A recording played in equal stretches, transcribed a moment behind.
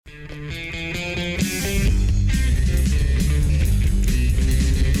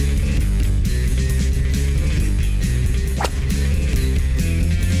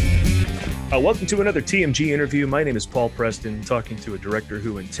Welcome to another TMG interview. My name is Paul Preston, talking to a director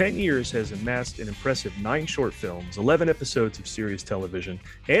who in 10 years has amassed an impressive 9 short films, 11 episodes of series television,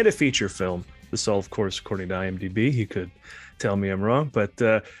 and a feature film. This all, of course, according to IMDb. He could tell me I'm wrong, but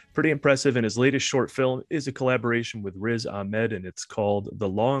pretty impressive. And his latest short film is a collaboration with Riz Ahmed, and it's called The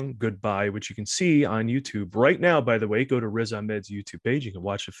Long Goodbye, which you can see on YouTube right now. By the way, go to Riz Ahmed's YouTube page. You can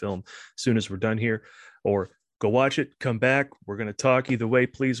watch the film as soon as we're done here, or go watch it, come back. We're going to talk. Either way,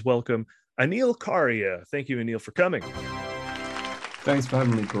 please welcome Anil Karia. Thank you, Anil, for coming. Thanks for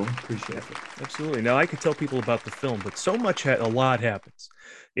having me, Paul. Appreciate it. Absolutely. Now, I could tell people about the film, but a lot happens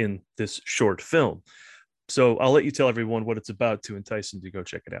in this short film. So I'll let you tell everyone what it's about to entice them to go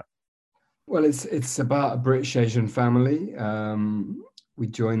check it out. Well, it's about a British Asian family. We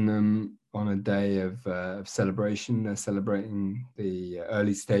join them on a day of celebration. They're celebrating the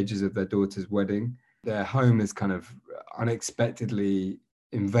early stages of their daughter's wedding. Their home is kind of unexpectedly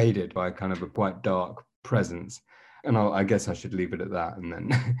invaded by kind of a quite dark presence, and I guess I should leave it at that. And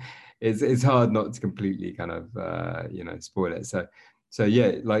then it's hard not to completely kind of spoil it. So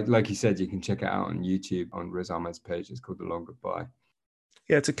yeah, like you said, you can check it out on YouTube on Riz Ahmed's page. It's called The Long Goodbye.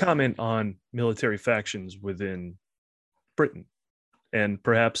 Yeah, it's a comment on military factions within Britain, and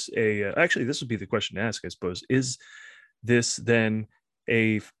perhaps actually this would be the question to ask, I suppose. Is this then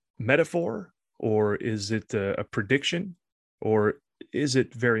a metaphor, or is it a prediction, or is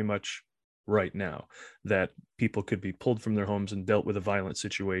it very much right now that people could be pulled from their homes and dealt with a violent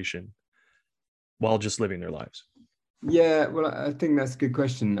situation while just living their lives? Yeah, well, I think that's a good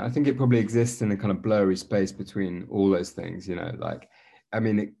question. I think it probably exists in a kind of blurry space between all those things, it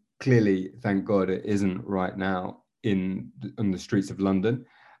clearly, thank God, it isn't right now on the streets of London,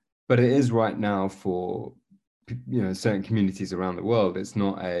 but it is right now for certain communities around the world. It's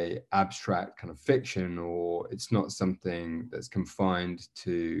not a abstract kind of fiction, or it's not something that's confined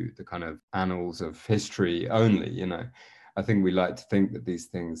to the kind of annals of history only. I think we like to think that these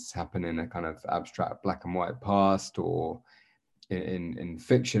things happen in a kind of abstract black and white past, or in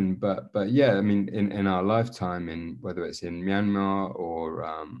fiction, but yeah, I mean, in our lifetime, in whether it's in Myanmar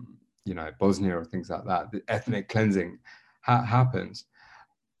or Bosnia or things like that, the ethnic cleansing happens.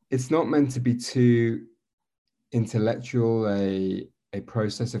 It's not meant to be too intellectual, a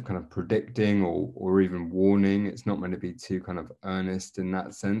process of kind of predicting or even warning. It's not meant to be too kind of earnest in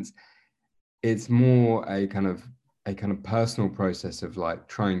that sense. It's more a kind of personal process of like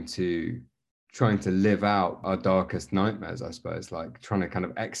trying to live out our darkest nightmares, I suppose, like trying to kind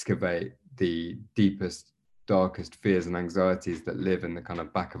of excavate the deepest, darkest fears and anxieties that live in the kind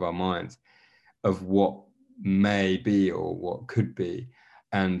of back of our minds of what may be or what could be.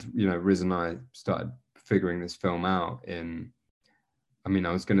 And Riz and I started figuring this film out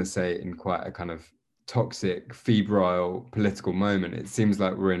I was going to say in quite a kind of toxic, febrile political moment. It seems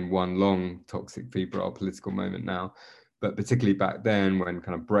like we're in one long toxic, febrile political moment now, but particularly back then when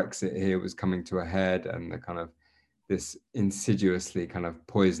kind of Brexit here was coming to a head, and the kind of this insidiously kind of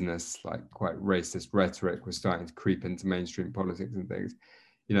poisonous, like quite racist rhetoric was starting to creep into mainstream politics and things,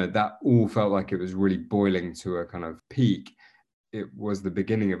 that all felt like it was really boiling to a kind of peak. It was the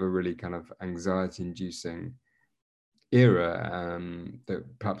beginning of a really kind of anxiety-inducing era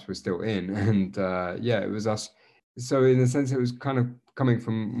that perhaps we're still in. And it was us. So in a sense, it was kind of coming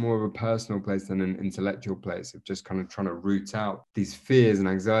from more of a personal place than an intellectual place, of just kind of trying to root out these fears and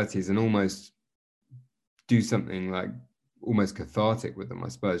anxieties and almost do something like almost cathartic with them, I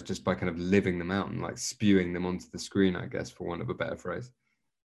suppose, just by kind of living them out and like spewing them onto the screen, I guess, for want of a better phrase.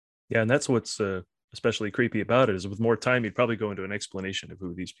 Yeah, and that's what's especially creepy about it, is with more time, you'd probably go into an explanation of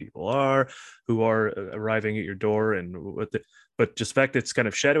who these people are, who are arriving at your door, and but just the fact that it's kind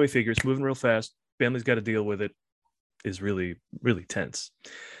of shadowy figures moving real fast, family's got to deal with it, is really, really tense.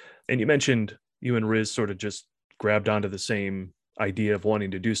 And you mentioned you and Riz sort of just grabbed onto the same idea of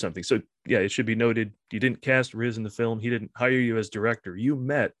wanting to do something. So yeah, it should be noted, you didn't cast Riz in the film. He didn't hire you as director. You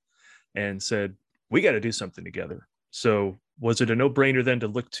met and said, we got to do something together. So was it a no-brainer then to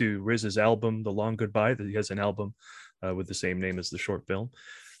look to Riz's album, The Long Goodbye, that he has an album with the same name as the short film,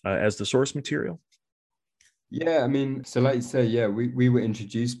 as the source material? Yeah, I mean, so like you say, yeah, we were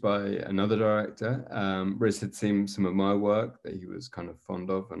introduced by another director. Riz had seen some of my work that he was kind of fond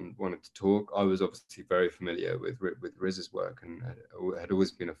of and wanted to talk. I was obviously very familiar with Riz's work and had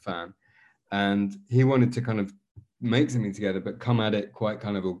always been a fan. And he wanted to kind of make something together, but come at it quite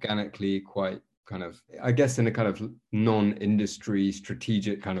kind of organically, quite kind of, I guess, in a kind of non-industry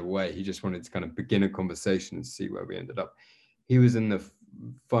strategic kind of way. He just wanted to kind of begin a conversation and see where we ended up. He was in the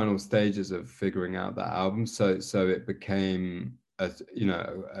final stages of figuring out that album, so it became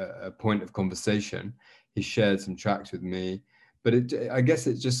a point of conversation. He shared some tracks with me, But I guess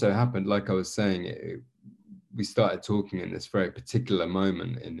it just so happened, like I was saying, we started talking in this very particular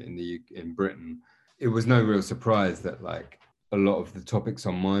moment in Britain. It was no real surprise that like a lot of the topics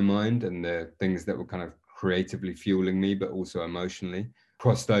on my mind and the things that were kind of creatively fueling me, but also emotionally,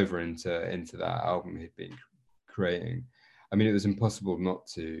 crossed over into that album he'd been creating. I mean, it was impossible not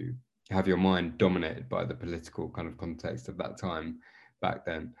to have your mind dominated by the political kind of context of that time back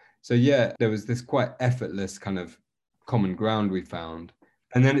then. So yeah, there was this quite effortless kind of common ground we found.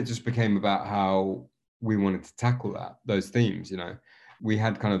 And then it just became about how we wanted to tackle those themes, you know. We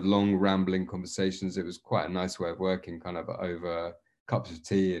had kind of long rambling conversations. It was quite a nice way of working, kind of over cups of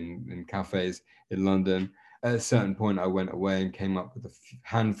tea in cafes in London. At a certain point, I went away and came up with a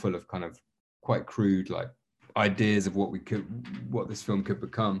handful of kind of quite crude like ideas of what this film could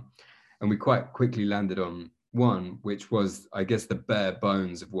become. And we quite quickly landed on one, which was, I guess, the bare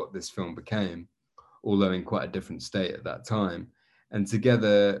bones of what this film became, although in quite a different state at that time. And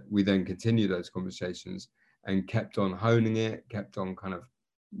together, we then continued those conversations and kept on honing it, kept on kind of,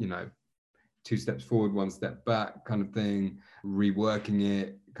 you know, 2 steps forward, 1 step back kind of thing, reworking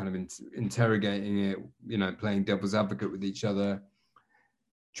it, kind of interrogating it, you know, playing devil's advocate with each other,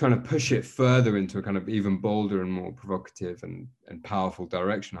 trying to push it further into a kind of even bolder and more provocative and powerful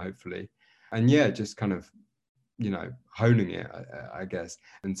direction, hopefully. And yeah, just kind of, you know, honing it, I guess,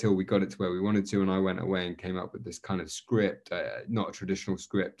 until we got it to where we wanted to. And I went away and came up with this kind of script, not a traditional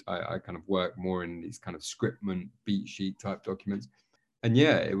script. I kind of work more in these kind of scriptment, beat sheet type documents. And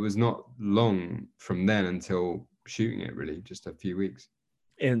yeah, it was not long from then until shooting it, really, just a few weeks.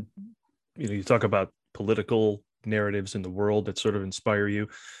 And, you know, you talk about political narratives in the world that sort of inspire you.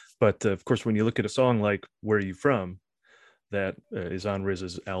 But of course, when you look at a song like Where Are You From, that is on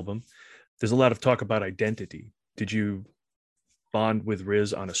Riz's album, there's a lot of talk about identity. Did you bond with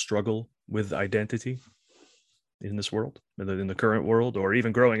Riz on a struggle with identity in this world, in the current world, or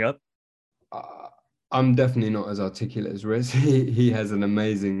even growing up? I'm definitely not as articulate as Riz. He has an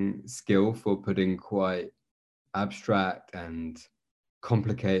amazing skill for putting quite abstract and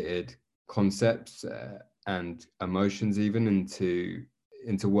complicated concepts and emotions even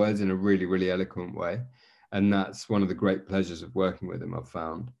into words in a really, really eloquent way. And that's one of the great pleasures of working with him, I've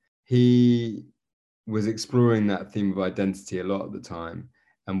found. He was exploring that theme of identity a lot at the time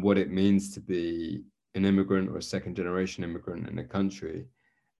and what it means to be an immigrant or a second generation immigrant in a country,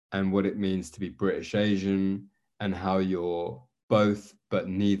 and what it means to be British Asian, and how you're both but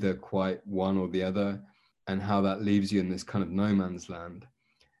neither quite one or the other, and how that leaves you in this kind of no man's land.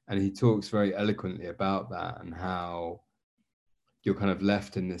 And he talks very eloquently about that and how you're kind of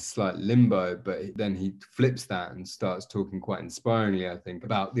left in this slight limbo, but then he flips that and starts talking quite inspiringly, I think,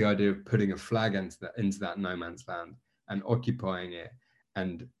 about the idea of putting a flag into that no man's land and occupying it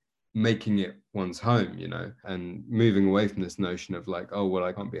and making it one's home, you know, and moving away from this notion of like, oh, well,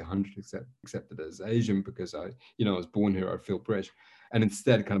 I can't be 100 accepted as Asian because I was born here, I feel British. And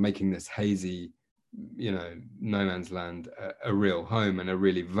instead kind of making this hazy, you know, no man's land a real home and a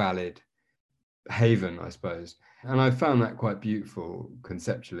really valid haven, I suppose. And I found that quite beautiful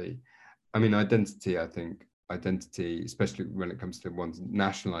conceptually. I mean, I think identity, especially when it comes to one's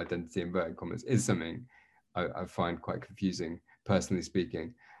national identity, inverted commas, is something I find quite confusing, personally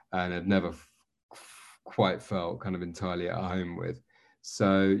speaking, and I've never quite felt kind of entirely at home with.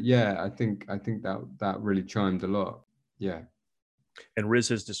 So yeah, I think that really chimed a lot. Yeah. And Riz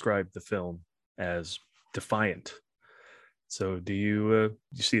has described the film as defiant. So do you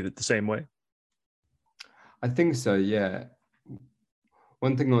see it the same way? I think so, yeah.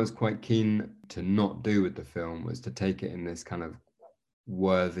 One thing I was quite keen to not do with the film was to take it in this kind of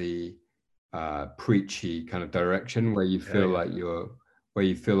worthy, preachy kind of direction where you feel like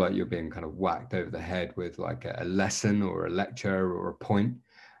you're being kind of whacked over the head with like a lesson or a lecture or a point.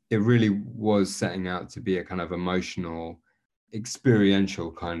 It really was setting out to be a kind of emotional,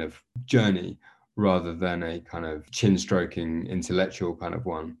 experiential kind of journey rather than a kind of chin stroking intellectual kind of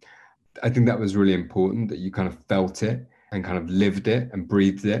one. I think that was really important, that you kind of felt it and kind of lived it and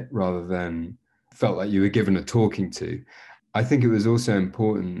breathed it rather than felt like you were given a talking to. I think it was also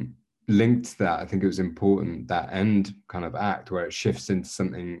important, linked to that, I think it was important that end kind of act where it shifts into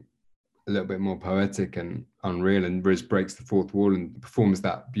something a little bit more poetic and unreal, and Riz breaks the fourth wall and performs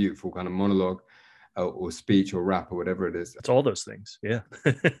that beautiful kind of monologue or speech or rap or whatever it is. It's all those things. Yeah.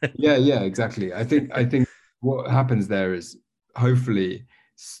 yeah, exactly. I think what happens there is hopefully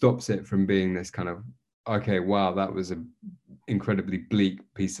stops it from being this kind of, okay, wow, that was an incredibly bleak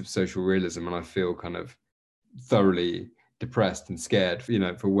piece of social realism, and I feel kind of thoroughly depressed and scared, you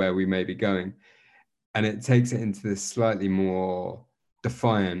know, for where we may be going. And it takes it into this slightly more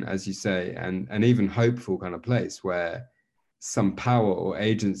defiant, as you say, and even hopeful kind of place where some power or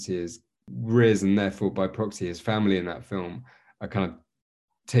agency is Riz, and therefore by proxy his family in that film are kind of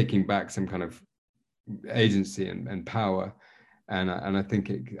taking back some kind of agency and power, and I think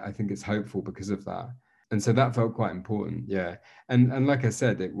it's hopeful because of that. And so that felt quite important, yeah. And like I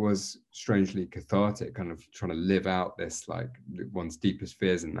said, it was strangely cathartic, kind of trying to live out this, like, one's deepest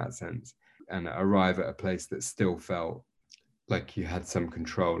fears in that sense, and arrive at a place that still felt like you had some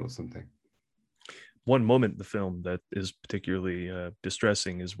control or something. One moment in the film that is particularly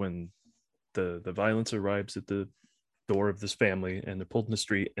distressing is when the violence arrives at the door of this family, and they're pulled in the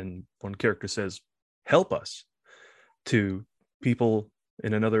street, and one character says, "Help us," to people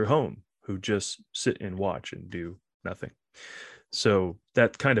in another home who just sit and watch and do nothing. So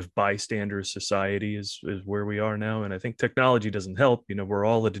that kind of bystander society is where we are now. And I think technology doesn't help. We're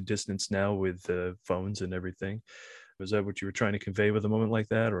all at a distance now with phones and everything. Was that what you were trying to convey with a moment like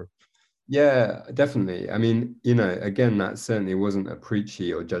that? Or yeah, definitely. I mean, again, that certainly wasn't a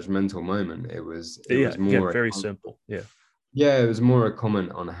preachy or judgmental moment. It was more very simple. Yeah, it was more a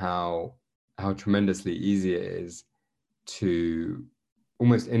comment on how tremendously easy it is to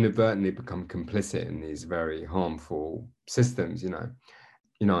almost inadvertently become complicit in these very harmful systems.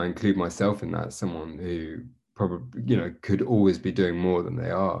 I include myself in that, someone who probably could always be doing more than they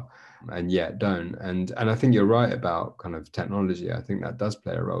are, and yet don't. And I think you're right about kind of technology. I think that does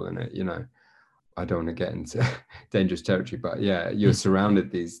play a role in it. I don't want to get into dangerous territory, but yeah, you're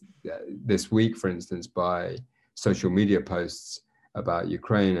surrounded this week, for instance, by social media posts about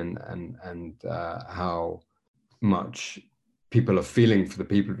Ukraine and how much people are feeling for the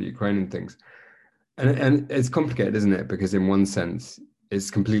people of Ukraine and things. And it's complicated, isn't it? Because in one sense,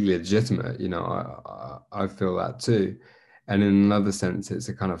 it's completely legitimate. I feel that too. And in another sense, it's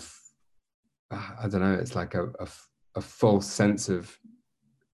a kind of, I don't know, it's like a false sense of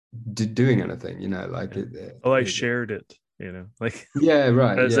doing anything, like I shared it, like, yeah,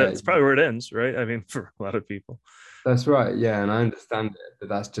 right. That's probably where it ends, right? I mean, for a lot of people. That's right. Yeah. And I understand it, but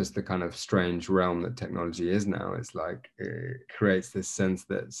that's just the kind of strange realm that technology is now. It's like it creates this sense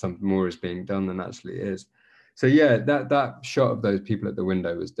that something more is being done than actually is. So yeah, that shot of those people at the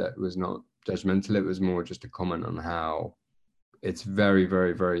window was not judgmental. It was more just a comment on how it's very,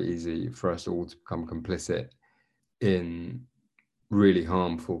 very, very easy for us all to become complicit in really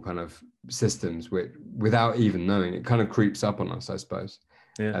harmful kind of systems, which, without even knowing, it kind of creeps up on us, I suppose.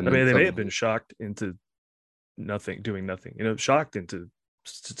 Yeah. And I mean, they may have been shocked into doing nothing, shocked into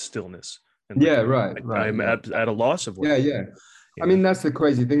stillness. And yeah, right. I'm at a loss of what. Yeah. I mean, that's the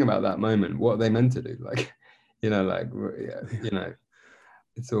crazy thing about that moment. What are they meant to do? Like,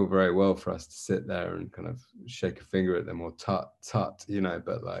 it's all very well for us to sit there and kind of shake a finger at them or tut,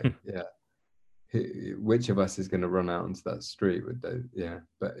 but like, yeah, which of us is going to run out into that street with those? Yeah.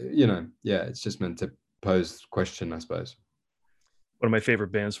 But, it's just meant to pose question, I suppose. One of my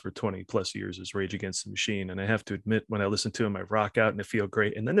favorite bands for 20 plus years is Rage Against the Machine. And I have to admit, when I listen to them, I rock out and I feel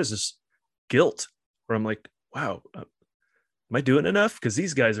great. And then there's this guilt where I'm like, wow, am I doing enough? Because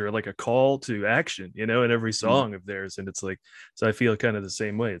these guys are like a call to action, in every song of theirs. And it's like, so I feel kind of the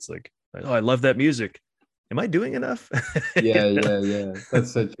same way. It's like, oh, I love that music. Am I doing enough? Yeah.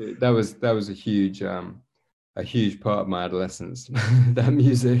 That's so true. That was a huge part of my adolescence, that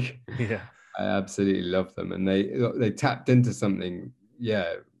music. Yeah. I absolutely love them, and they tapped into something,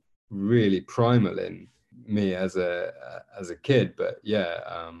 really primal in me as a kid. But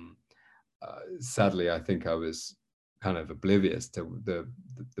sadly, I think I was kind of oblivious to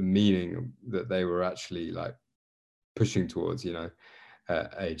the meaning that they were actually like pushing towards.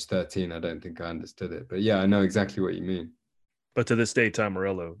 At age 13, I don't think I understood it, but yeah, I know exactly what you mean. But to this day, Tom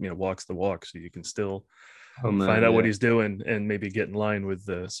Morello, walks the walk, so you can still find out what he's doing and maybe get in line with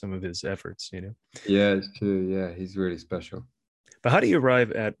some of his efforts. Yeah, it's true. Yeah, he's really special. But how do you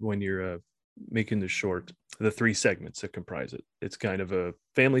arrive at, when you're making the short, the 3 segments that comprise it? It's kind of a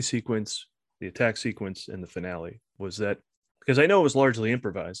family sequence, the attack sequence, and the finale. Was that because I know it was largely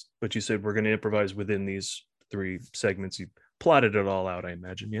improvised, but you said we're going to improvise within these 3 segments? You plotted it all out, I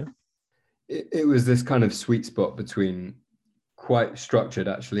imagine. Yeah. It was this kind of sweet spot between quite structured,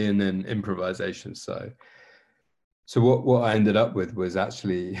 actually, and then improvisation. So what I ended up with was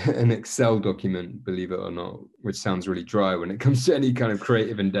actually an Excel document, believe it or not, which sounds really dry when it comes to any kind of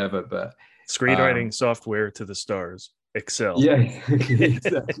creative endeavor, but screenwriting software to the stars, Excel. Yeah,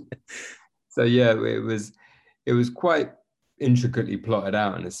 exactly. So yeah, it was quite intricately plotted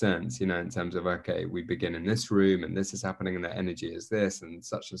out in a sense, in terms of, okay, we begin in this room and this is happening and the energy is this and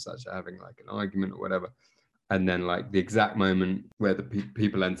such are having like an argument or whatever. And then like the exact moment where the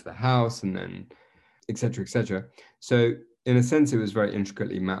people enter the house, and then et cetera, et cetera. So in a sense, it was very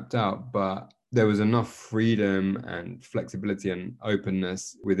intricately mapped out, but there was enough freedom and flexibility and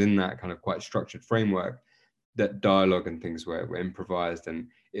openness within that kind of quite structured framework that dialogue and things were improvised, and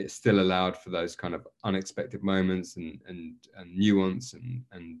it still allowed for those kind of unexpected moments and nuance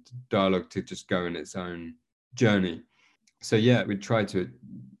and dialogue to just go in its own journey. So yeah, we tried to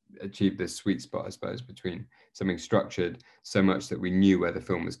achieve this sweet spot, I suppose, between something structured so much that we knew where the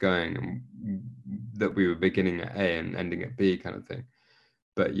film was going and that we were beginning at A and ending at B kind of thing.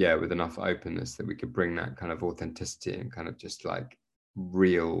 But yeah, with enough openness that we could bring that kind of authenticity and kind of just like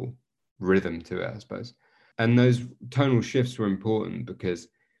real rhythm to it, I suppose. And those tonal shifts were important because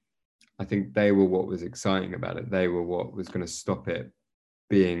I think they were what was exciting about it. They were what was going to stop it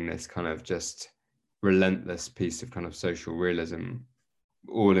being this kind of just relentless piece of kind of social realism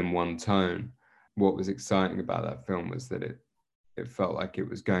all in one tone. What was exciting about that film was that it felt like it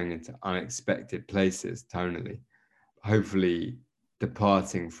was going into unexpected places tonally, hopefully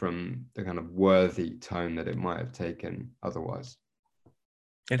departing from the kind of worthy tone that it might have taken otherwise.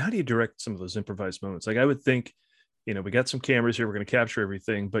 And how do you direct some of those improvised moments? Like I would think, we got some cameras here, we're going to capture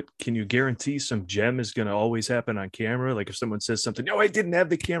everything, but can you guarantee some gem is going to always happen on camera? Like if someone says something, no, I didn't have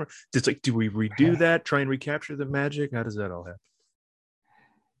the camera. It's like, do we redo that, try and recapture the magic? How does that all happen?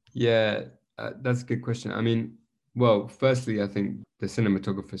 Yeah, that's a good question. I mean, well, firstly, I think the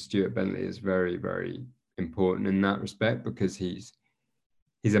cinematographer Stuart Bentley is very, very important in that respect because he's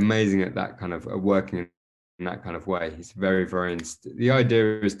amazing at that kind of working in that kind of way. He's very, very. The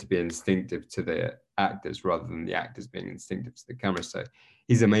idea is to be instinctive to the actors rather than the actors being instinctive to the camera. So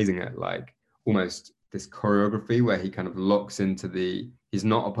he's amazing at like almost this choreography where he kind of locks into he's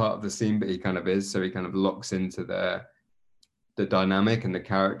not a part of the scene, but he kind of is. So he kind of locks into the dynamic and the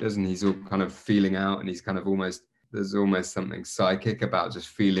characters, and he's all kind of feeling out, and he's kind of there's almost something psychic about just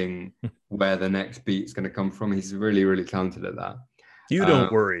feeling where the next beat's going to come from. He's really, really talented at that. You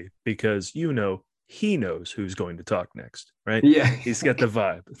don't worry because he knows who's going to talk next, right? Yeah, he's got the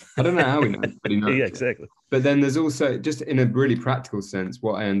vibe. I don't know how he knows, but he knows. Yeah, exactly. But then there's also, just in a really practical sense,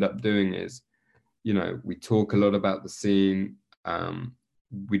 what I end up doing is, we talk a lot about the scene.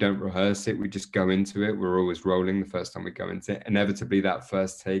 We don't rehearse it. We just go into it. We're always rolling the first time we go into it. Inevitably, that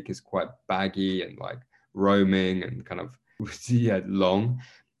first take is quite baggy and like roaming and kind of long.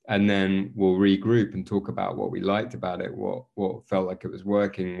 And then we'll regroup and talk about what we liked about it, what felt like it was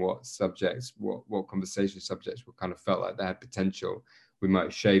working, what subjects, what conversation subjects were kind of felt like they had potential. We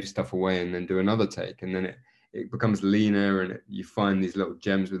might shave stuff away and then do another take. And then it becomes leaner and you find these little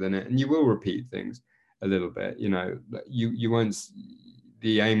gems within it. And you will repeat things a little bit. You won't,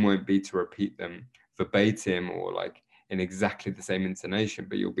 the aim won't be to repeat them verbatim or like in exactly the same intonation,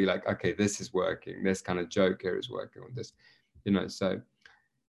 but you'll be like, okay, this is working. This kind of joke here is working on this, so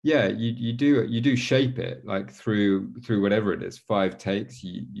yeah, you do shape it like through whatever it is. 5 takes,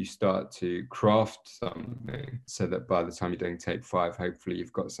 you start to craft something so that by the time you're doing take 5, hopefully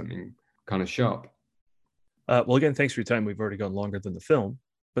you've got something kind of sharp. Well, again, thanks for your time. We've already gone longer than the film,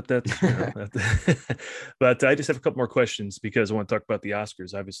 but that's but I just have a couple more questions because I want to talk about the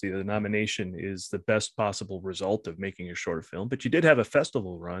Oscars. Obviously, the nomination is the best possible result of making a short film, but you did have a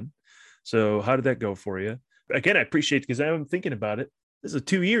festival run. So how did that go for you? Again, I appreciate it because I'm thinking about it. This is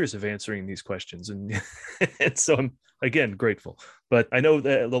 2 years of answering these questions. And, and so I'm, again, grateful. But I know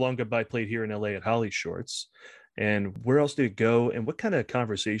that The Long Goodbye played here in LA at HollyShorts. And where else did it go? And what kind of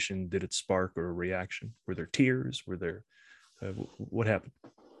conversation did it spark or a reaction? Were there tears? Were there, what happened?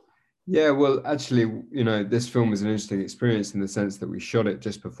 Yeah, well, actually, this film was an interesting experience in the sense that we shot it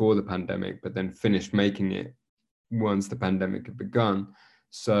just before the pandemic, but then finished making it once the pandemic had begun.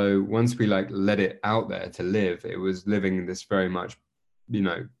 So once we like let it out there to live, it was living this very much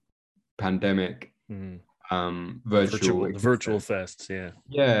pandemic virtual fests.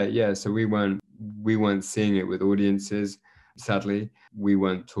 Yeah, so we weren't seeing it with audiences. Sadly, we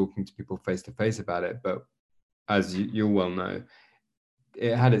weren't talking to people face to face about it, but as you well know,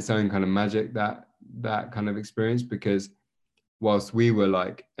 it had its own kind of magic, that kind of experience, because whilst we were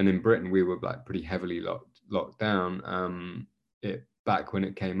like, and in Britain we were like pretty heavily locked down back when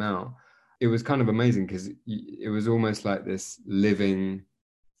it came out, it was kind of amazing because it was almost like this living,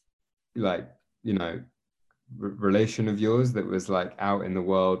 like, relation of yours that was like out in the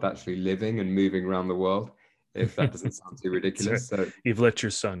world, actually living and moving around the world, if that doesn't sound too ridiculous. So you've let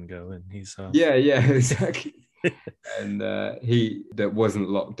your son go and he's yeah, exactly. And that wasn't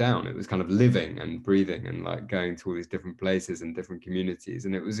locked down. It was kind of living and breathing and like going to all these different places and different communities,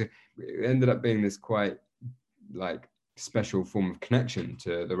 and it ended up being this quite like special form of connection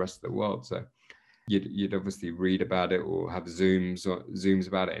to the rest of the world. So you'd obviously read about it or have zooms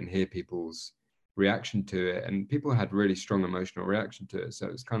about it and hear people's reaction to it, and people had really strong emotional reaction to it. So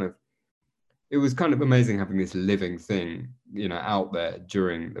it was kind of, it was kind of amazing having this living thing, out there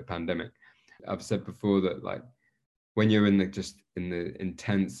during the pandemic. I've said before that, like, when you're in the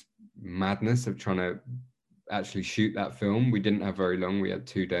intense madness of trying to actually shoot that film, we didn't have very long. We had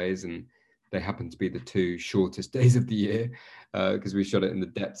 2 days, and they happened to be the 2 shortest days of the year because we shot it in the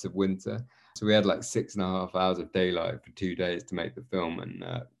depths of winter. So we had like 6.5 hours of daylight for 2 days to make the film, and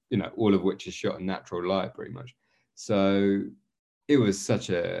all of which is shot in natural light pretty much. So it was such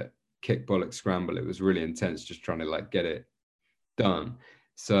a kick bollock scramble. It was really intense just trying to like get it done.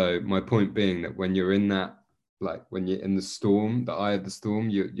 So my point being that when you're in that, like when you're in the storm, the eye of the storm,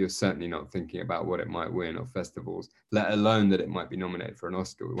 you're certainly not thinking about what it might win or festivals, let alone that it might be nominated for an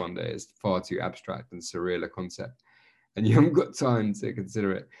Oscar one day. It's far too abstract and surreal a concept, and you haven't got time to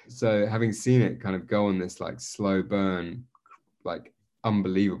consider it. So having seen it kind of go on this like slow burn, like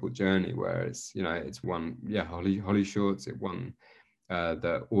unbelievable journey where it's won Holly Shorts, it won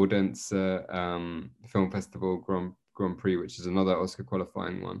the Odense Film Festival Grand Prix, which is another Oscar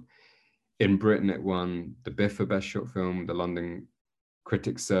qualifying one. In Britain, it won the BIFA Best Short Film, the London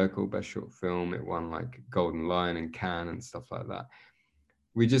Critics Circle Best Short Film. It won like Golden Lion and Cannes and stuff like that.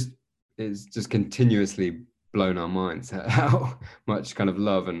 It's just continuously blown our minds at how much kind of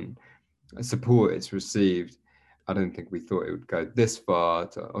love and support it's received. I don't think we thought it would go this far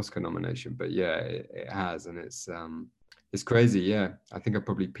to Oscar nomination, but yeah, it has, and it's crazy. Yeah, I think I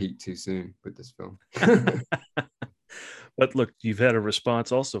probably peaked too soon with this film. But look, you've had a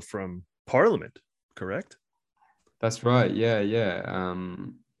response also from Parliament, correct? That's right. Yeah.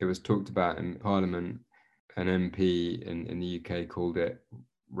 It was talked about in Parliament. An MP in the UK called it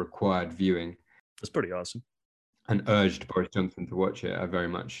required viewing. That's pretty awesome. And urged Boris Johnson to watch it. I very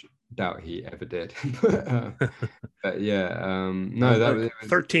much doubt he ever did. but yeah, no, that was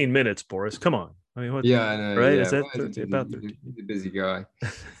 13 minutes, Boris. Come on. I mean, what? Yeah, I know. Right? Yeah. Is that about 13? He's a busy guy.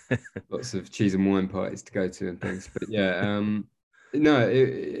 Lots of cheese and wine parties to go to and things. But yeah, no,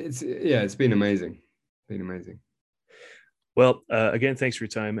 it's been amazing. Well, again, thanks for your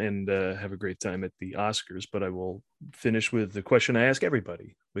time, and have a great time at the Oscars. But I will finish with the question I ask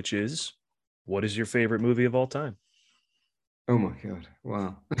everybody, which is, what is your favorite movie of all time? Oh my God.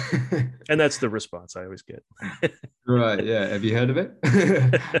 Wow. And that's the response I always get. Right. Yeah. Have you heard of it?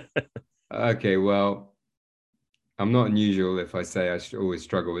 Okay. Well, I'm not unusual if I say I should always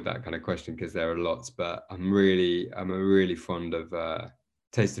struggle with that kind of question because there are lots, but I'm really fond of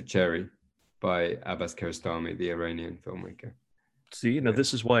Taste of Cherry by Abbas Kiarostami, the Iranian filmmaker. See, now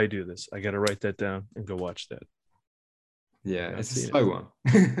this is why I do this. I got to write that down and go watch that. Yeah, it's a slow one.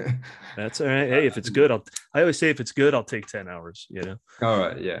 That's all right. Hey, if it's good, I always say if it's good, I'll take 10 hours, All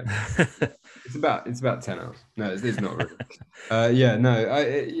right, yeah. it's about 10 hours. No, it's not really. Yeah, no,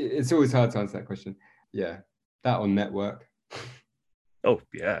 it's always hard to answer that question. Yeah, that on Network. Oh,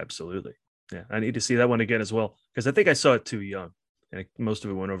 yeah, absolutely. Yeah, I need to see that one again as well because I think I saw it too young. And most of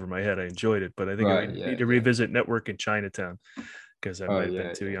it went over my head. I enjoyed it, but I think I need to revisit Network in Chinatown because I might have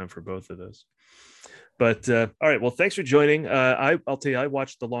been too young for both of those. But all right, well, thanks for joining. I'll tell you, I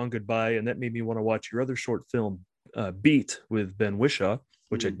watched The Long Goodbye, and that made me want to watch your other short film, Beat, with Ben Whishaw,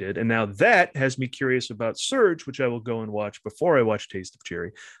 which I did. And now that has me curious about Surge, which I will go and watch before I watch Taste of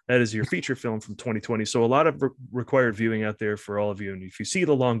Cherry. That is your feature film from 2020. So a lot of required viewing out there for all of you. And if you see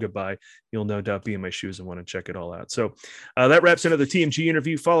The Long Goodbye, you'll no doubt be in my shoes and want to check it all out. So that wraps another TMG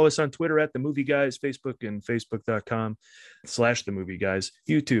interview. Follow us on Twitter at The Movie Guys, Facebook and Facebook.com/The Movie Guys,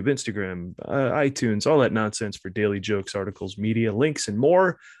 YouTube, Instagram, iTunes, all that nonsense for daily jokes, articles, media, links, and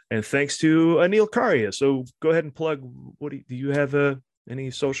more. And thanks to Anil Karia. So go ahead and plug. Do you have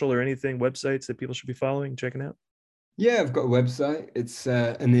any social or anything, websites that people should be following, checking out? Yeah, I've got a website. It's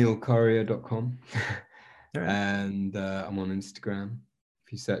anilkaria.com. Right. And I'm on Instagram.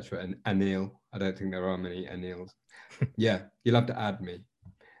 If you search for an Anil, I don't think there are many Anils. Yeah, you'll have to add me.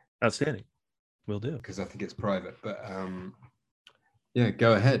 Outstanding. Will do. Because I think it's private. But yeah,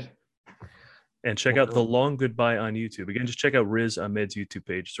 go ahead. And check out The Long Goodbye on YouTube. Again, just check out Riz Ahmed's YouTube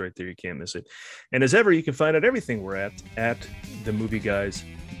page. It's right there. You can't miss it. And as ever, you can find out everything we're at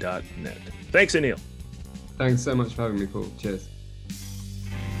themovieguys.net. Thanks, Anil. Thanks so much for having me, Paul. Cheers.